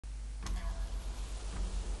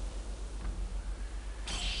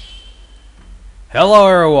Hello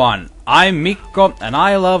everyone, I'm Mikko and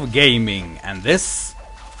I love gaming, and this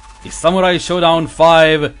is Samurai Shodown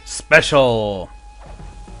 5 Special.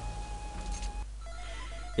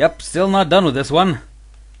 Yep, still not done with this one,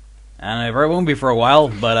 and I probably won't be for a while,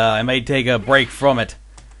 but I may take a break from it.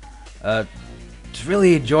 Just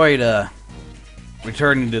really enjoyed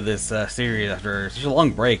returning to this series after such a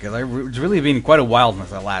long break, because it's really been quite a while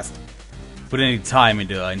since I last put any time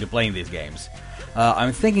into playing these games.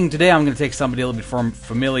 I'm thinking today I'm going to take somebody a little bit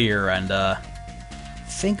familiar, and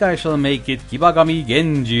think I shall make it Kibagami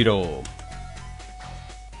Genjiro.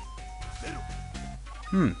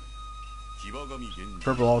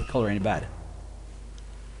 Purple all color ain't bad.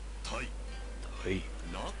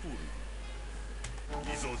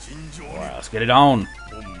 Alright, let's get it on.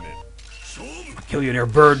 I'll kill you in your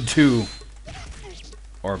bird too.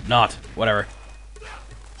 Or not, whatever.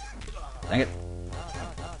 Dang it.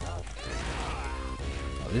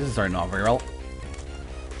 This is starting off very well.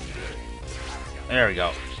 There we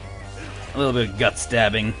go. A little bit of gut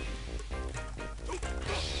stabbing.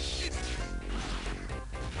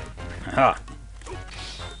 Ha!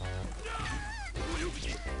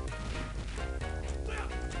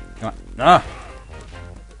 Come on. Ah!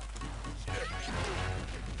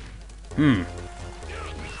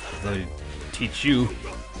 Let me teach you.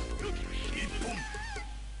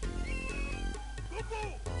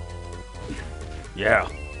 Yeah.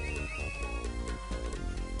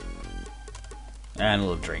 And a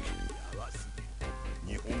little drink.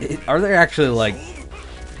 Are they actually like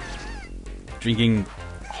drinking?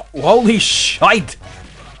 Holy shite!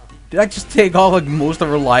 Did I just take all like most of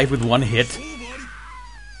her life with one hit?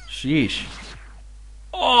 Sheesh.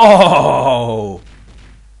 Oh!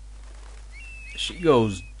 She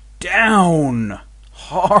goes down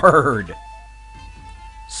hard.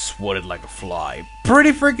 Swatted like a fly.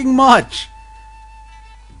 Pretty freaking much.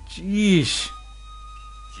 Jeez.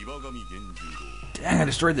 Dang, I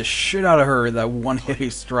destroyed the shit out of her with that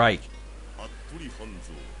one-hit strike.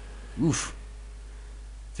 Oof.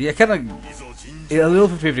 See, I kind of a little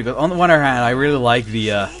 50-50, because on the one hand, I really like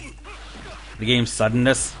the game's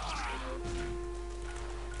suddenness.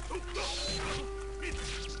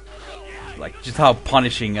 Like just how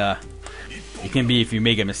punishing it can be if you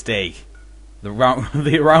make a mistake. The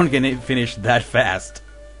round can finish that fast.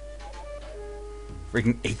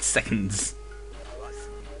 Freaking 8 seconds.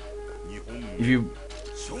 If you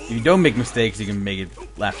don't make mistakes, you can make it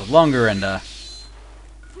last longer. And oh,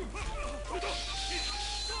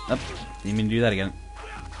 didn't mean to do that again.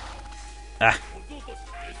 Ah.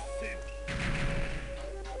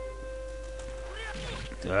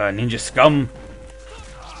 Ninja scum.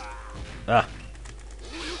 Ah.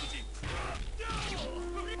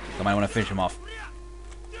 I might want to finish him off.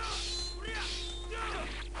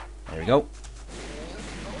 There we go.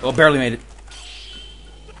 Oh, barely made it.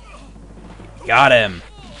 Got him.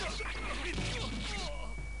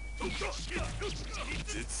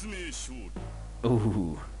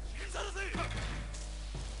 Ooh.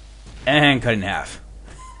 And cut in half.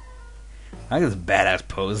 I like this badass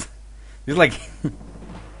pose. He's like...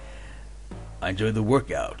 I enjoyed the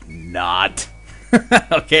workout. Not.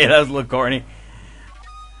 Okay, that was a little corny.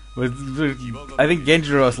 But I think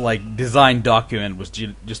Genjiro's like design document was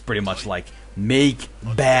just pretty much like make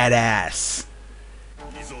badass.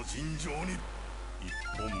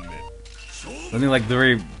 Something like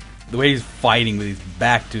the way he's fighting with his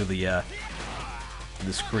back to the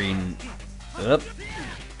screen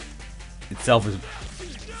itself is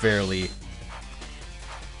fairly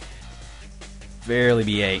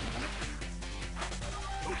BA.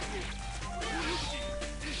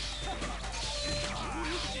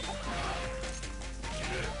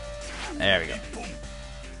 There we go.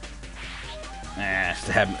 Ah,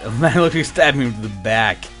 stab me. Man, look, he stabbed me to the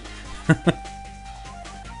back.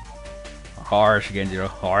 Harsh, Genjiro,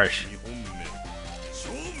 harsh.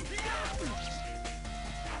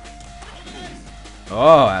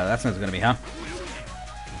 Oh, that's not gonna be, huh?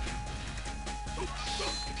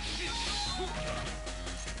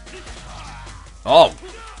 Oh!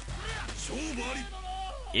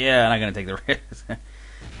 Yeah, I'm not gonna take the risk.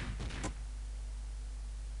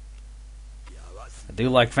 I do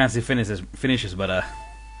like fancy finishes, but I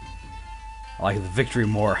like the victory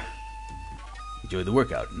more. Enjoy the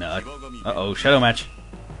workout. No. Uh-oh, shadow match.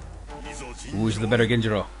 Who's the better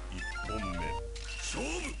Genjiro?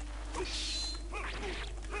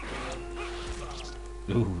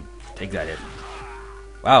 Ooh, take that hit.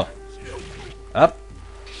 Wow. Up.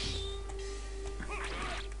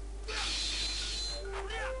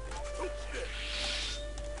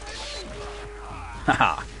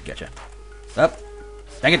 Haha, gotcha. Up.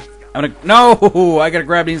 Dang it! I'm gonna. No! I gotta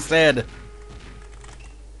grab it instead.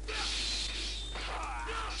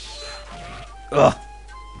 Ugh.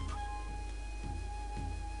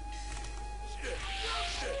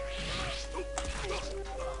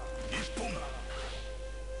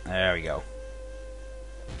 There we go.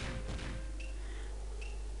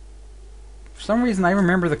 For some reason, I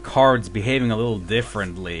remember the cards behaving a little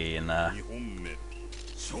differently in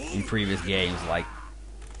previous games. Like,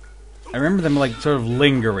 I remember them like sort of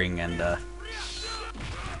lingering and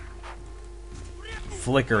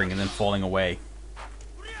flickering and then falling away.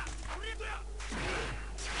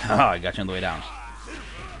 Ah, I got you on the way down.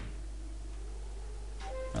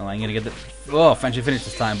 Well, I'm gonna get the... Oh, eventually finish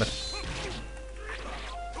this time, but...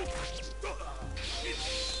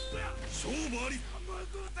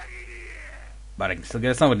 But I can still get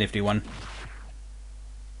a somewhat nifty one.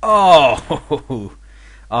 Oh!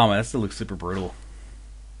 Oh man, that still looks super brutal.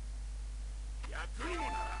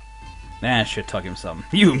 Man, should tuck him some.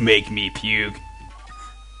 You make me puke!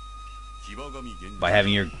 By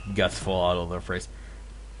having your guts fall out over the face.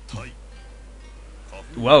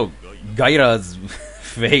 Whoa, Gaira's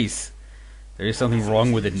face. There is something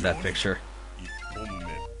wrong with it in that picture.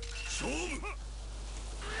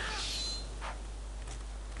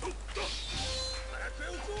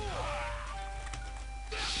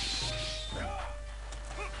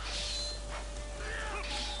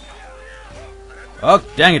 Oh,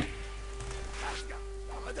 dang it.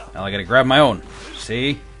 Now I gotta grab my own.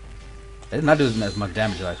 See? I did not do as much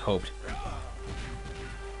damage as I hoped.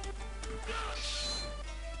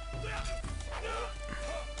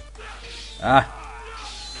 Ah.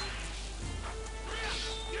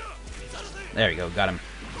 There you go, got him.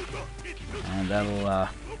 And that'll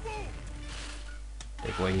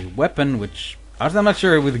take away his weapon, which... Honestly, I'm not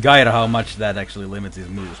sure with Gaira how much that actually limits his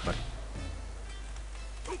moves, but...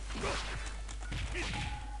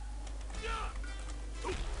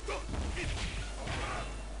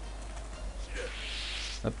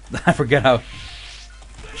 I forget how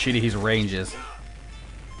shitty his range is.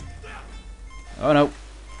 Oh no.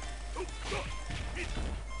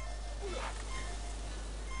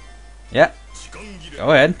 Yeah.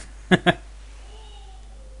 Go ahead. Oh,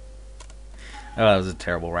 that was a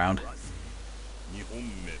terrible round.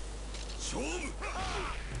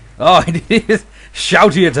 Oh, he did his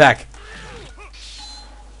shouty attack.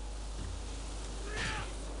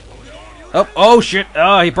 Oh, oh shit.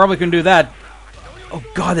 Oh, he probably couldn't do that. Oh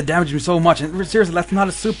god, that damaged me so much. And seriously, that's not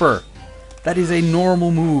a super. That is a normal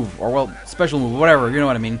move. Or, well, special move, whatever. You know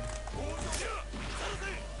what I mean.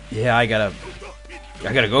 Yeah, I gotta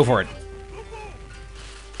go for it.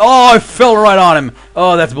 Oh, I fell right on him.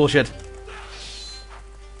 Oh, that's bullshit.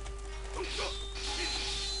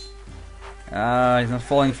 He's not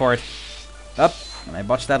falling for it. Up. And I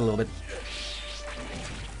botched that a little bit.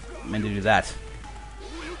 I meant to do that.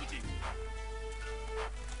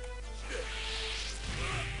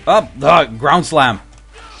 Up. Oh, ground slam.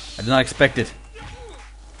 I did not expect it.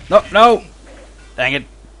 No, no. Dang it.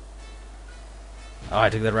 Oh, I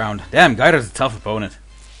took that round. Damn, Gaira's a tough opponent.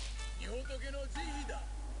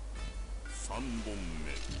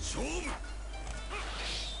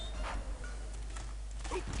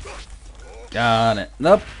 Got it.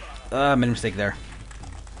 Nope. I made a mistake there.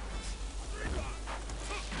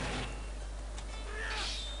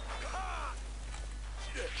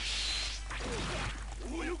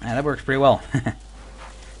 And that works pretty well.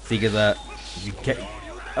 See, because, you get...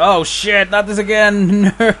 Oh, shit! Not this again!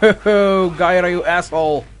 No! Gaira, you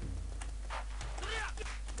asshole!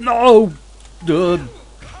 No! Dude!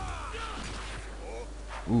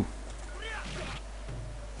 Ooh.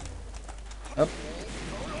 Up.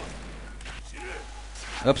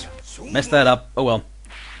 Oops. Messed that up. Oh well.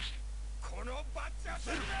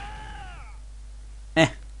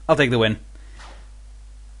 I'll take the win.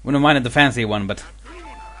 Wouldn't have minded the fancy one, but...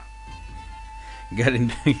 Get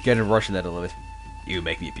in rush that a little bit. You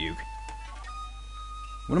make me puke.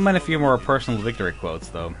 Wouldn't mind a few more personal victory quotes,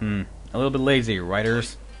 though. A little bit lazy,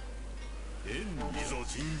 writers.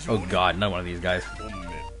 Oh god, not one of these guys.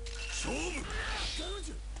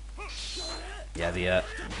 Yeah, the,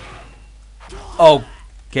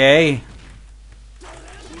 Okay.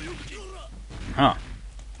 Huh.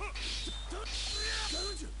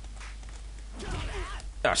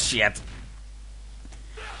 Oh, shit.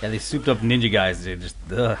 Yeah, these souped up ninja guys, they just,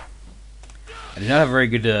 I do not have a very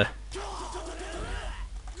good,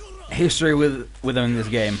 history with them in this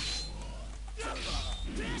game.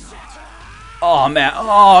 Oh, man.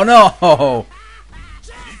 Oh, no!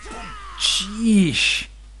 Sheesh.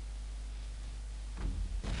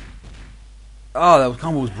 Oh, that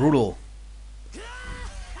combo was brutal.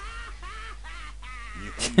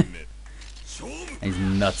 He's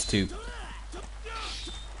nuts, too.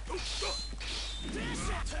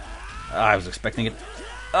 I was expecting it.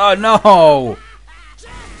 Oh no! Is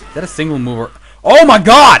that a single mover? Oh my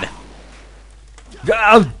god!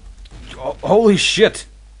 God! Holy shit!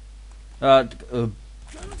 Oh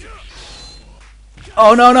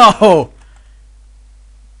no no!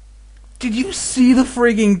 Did you see the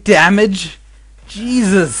frigging damage?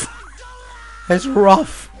 Jesus! That's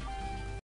rough.